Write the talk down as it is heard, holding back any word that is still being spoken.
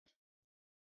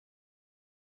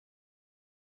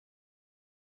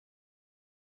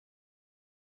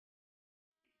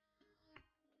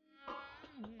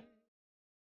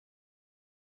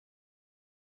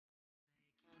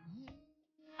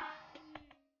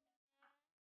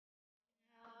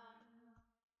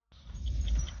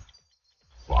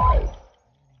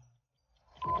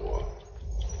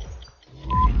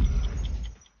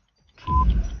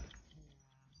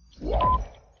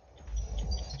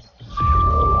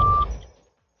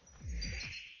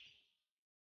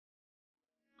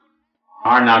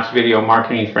Arnock's Video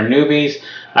Marketing for Newbies.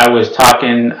 I was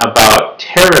talking about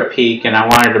Pic, and I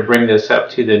wanted to bring this up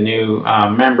to the new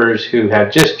members who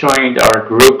have just joined our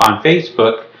group on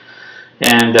Facebook.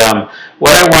 And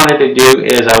what I wanted to do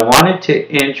is I wanted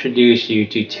to introduce you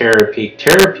to Pic.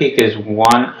 Pic is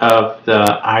one of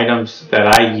the items that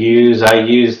I use. I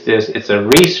use this. It's a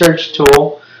research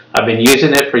tool. I've been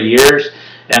using it for years,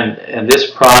 and this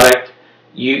product,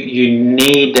 you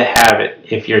need to have it.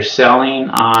 If you're selling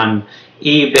on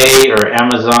eBay or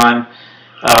Amazon,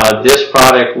 this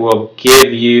product will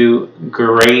give you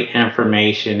great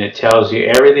information. It tells you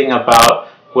everything about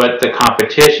what the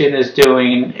competition is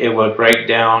doing. It will break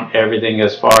down everything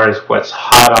as far as what's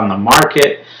hot on the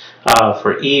market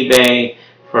for eBay,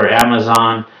 for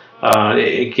Amazon.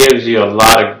 It gives you a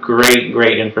lot of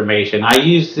great information. I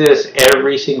use this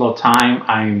every single time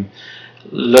I'm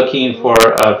looking for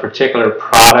a particular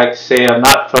product. Say I'm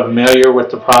not familiar with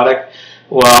the product,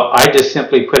 well, I just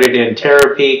simply put it in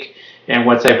Pic, and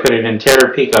once I put it in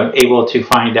Pic, I'm able to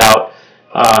find out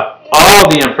all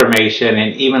the information,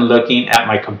 and even looking at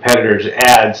my competitor's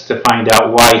ads to find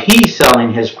out why he's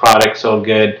selling his product so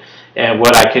good and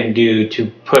what I can do to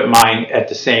put mine at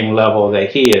the same level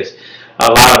that he is.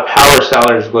 A lot of power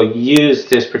sellers will use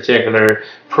this particular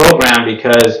program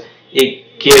because it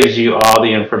gives you all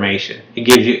the information. It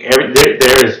gives you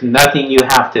there is nothing you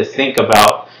have to think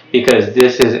about, because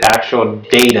this is actual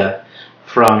data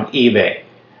from eBay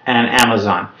and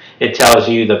Amazon. It tells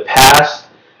you the past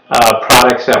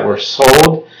products that were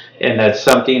sold, and that's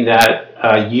something that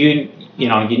you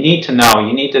need to know.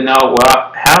 You need to know,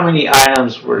 well, how many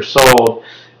items were sold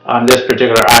on this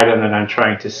particular item that I'm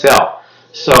trying to sell.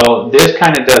 So this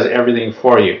kind of does everything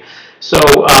for you. So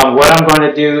what I'm going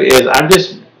to do is I'm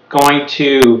just going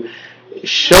to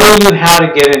show you how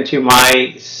to get into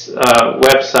my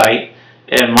website,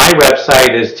 and my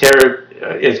website is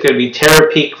going to be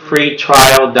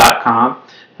terrapicfreetrial.com,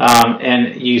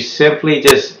 and you simply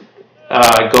just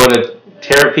go to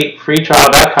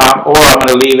terrapicfreetrial.com, or I'm going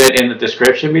to leave it in the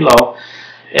description below,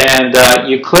 and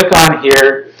you click on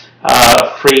here,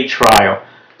 free trial.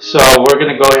 So we're going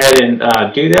to go ahead and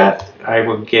do that. I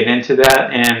will get into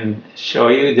that and show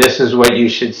you. This is what you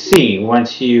should see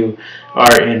once you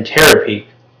are in Pic.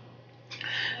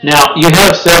 Now, you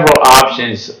have several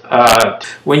options.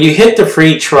 When you hit the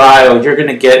free trial, you're going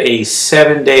to get a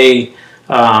 7-day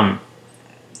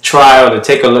trial to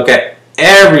take a look at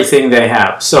everything they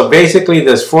have. So basically,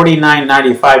 there's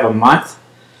 $49.95 a month.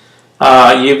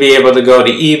 You'll be able to go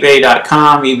to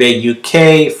ebay.com, eBay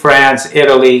UK, France,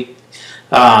 Italy,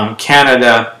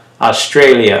 Canada,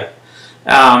 Australia,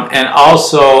 and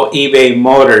also eBay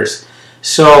Motors.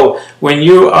 So when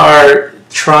you are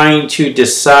trying to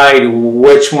decide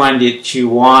which one that you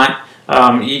want,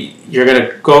 you're going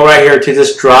to go right here to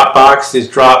this Dropbox. This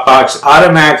Dropbox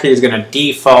automatically is going to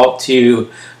default to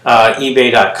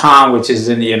ebay.com, which is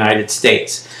in the United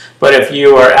States. But if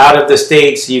you are out of the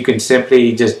States, you can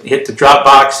simply just hit the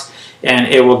Dropbox, and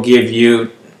it will give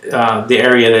you the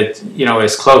area that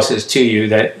is closest to you,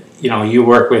 that you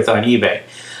work with on eBay.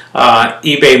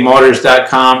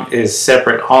 ebaymotors.com is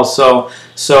separate also.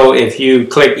 So if you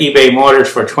click eBay Motors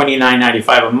for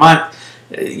 $29.95 a month,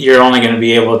 you're only going to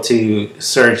be able to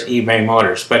search eBay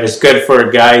Motors. But it's good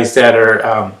for guys that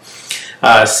are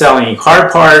selling car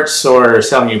parts or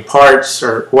selling parts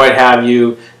or what have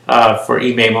you for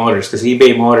eBay Motors, because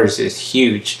eBay Motors is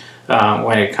huge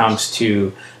when it comes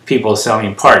to people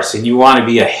selling parts, and you want to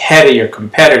be ahead of your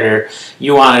competitor.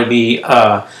 You want to be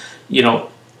on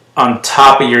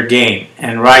top of your game.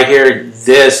 And right here,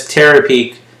 this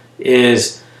Pic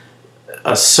is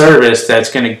a service that's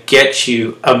going to get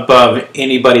you above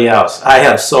anybody else. I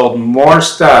have sold more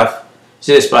stuff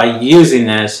just by using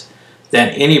this than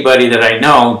anybody that I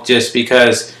know, just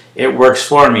because it works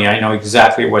for me. I know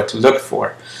exactly what to look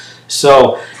for.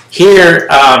 So here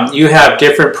you have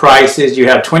different prices. You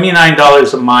have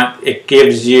 $29 a month. It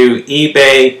gives you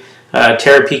eBay,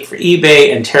 Pic for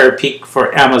eBay, and Pic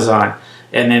for Amazon,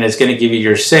 and then it's going to give you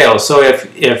your sales. So if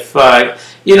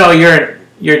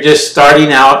you're just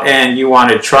starting out and you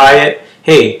want to try it,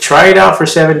 hey, try it out for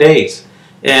 7 days,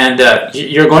 and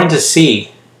you're going to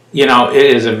see, it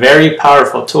is a very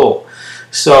powerful tool.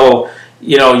 So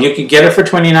you can get it for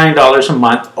 $29 a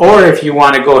month, or if you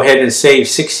want to go ahead and save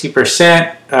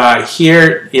 60%,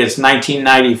 here is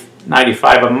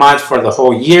 $19.95 a month for the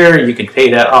whole year. You can pay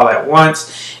that all at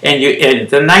once, and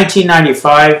the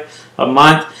 $19.95 a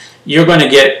month, you're going to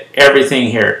get everything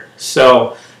here.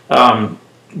 So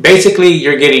basically,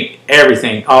 you're getting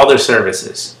everything, all their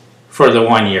services for the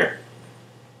 1 year.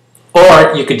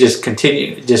 Or you could just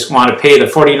continue, just want to pay the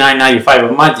 $49.95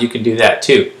 a month, you can do that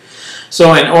too.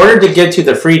 So in order to get to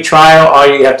the free trial, all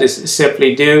you have to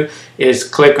simply do is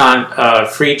click on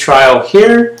free trial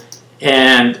here,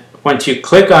 and once you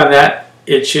click on that,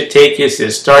 it should take you to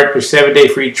start your 7-day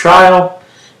free trial,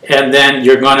 and then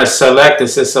you're going to select, it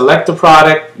says select the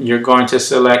product, you're going to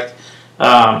select,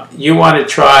 you want to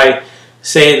try,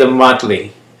 say, the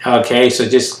monthly. Okay, so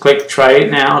just click try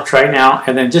now,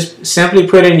 and then just simply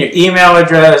put in your email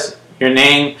address, your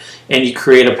name, and you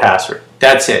create a password.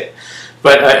 That's it.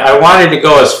 But I wanted to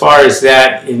go as far as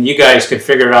that, and you guys can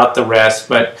figure out the rest.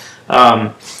 But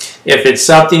if it's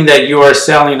something that you are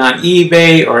selling on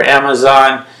eBay or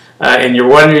Amazon, and you're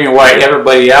wondering why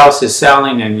everybody else is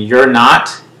selling and you're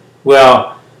not,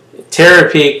 well,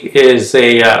 Terapeak is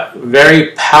a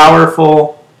very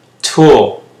powerful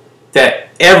tool that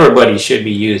everybody should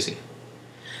be using.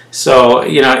 So,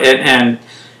 you know, and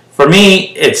for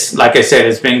me, it's, like I said,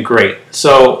 it's been great.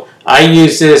 So I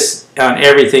use this on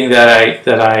everything that I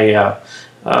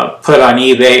put on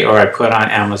eBay or I put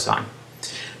on Amazon.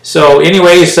 So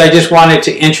anyways, I just wanted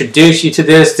to introduce you to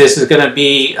this. This is going to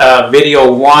be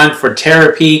video 1 for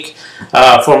Terapeak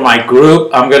for my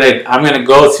group. I'm gonna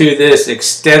go through this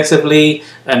extensively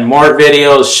and more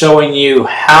videos showing you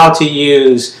how to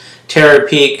use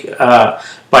Terapeak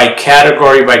by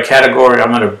category by category. I'm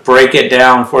going to break it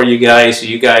down for you guys so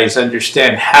you guys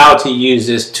understand how to use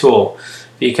this tool,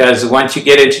 because once you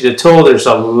get into the tool, there's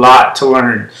a lot to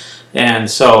learn,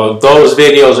 and so those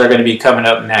videos are going to be coming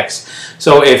up next.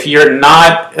 So if you're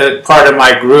not part of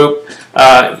my group,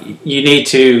 you need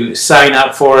to sign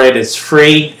up for it. It's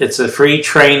free. It's a free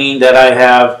training that I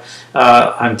have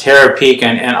on Terapeak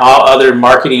and all other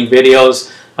marketing videos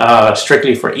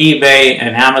strictly for eBay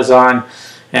and Amazon.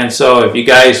 And so if you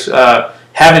guys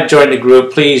haven't joined the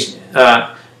group, please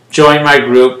join my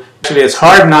group. Actually, it's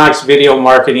Hard Knocks Video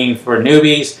Marketing for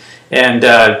Newbies, and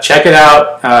check it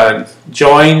out,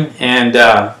 join, and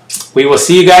we will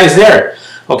see you guys there.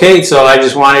 Okay, so I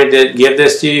just wanted to give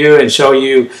this to you and show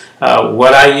you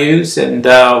what I use, and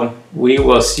we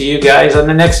will see you guys on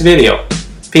the next video.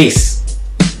 Peace.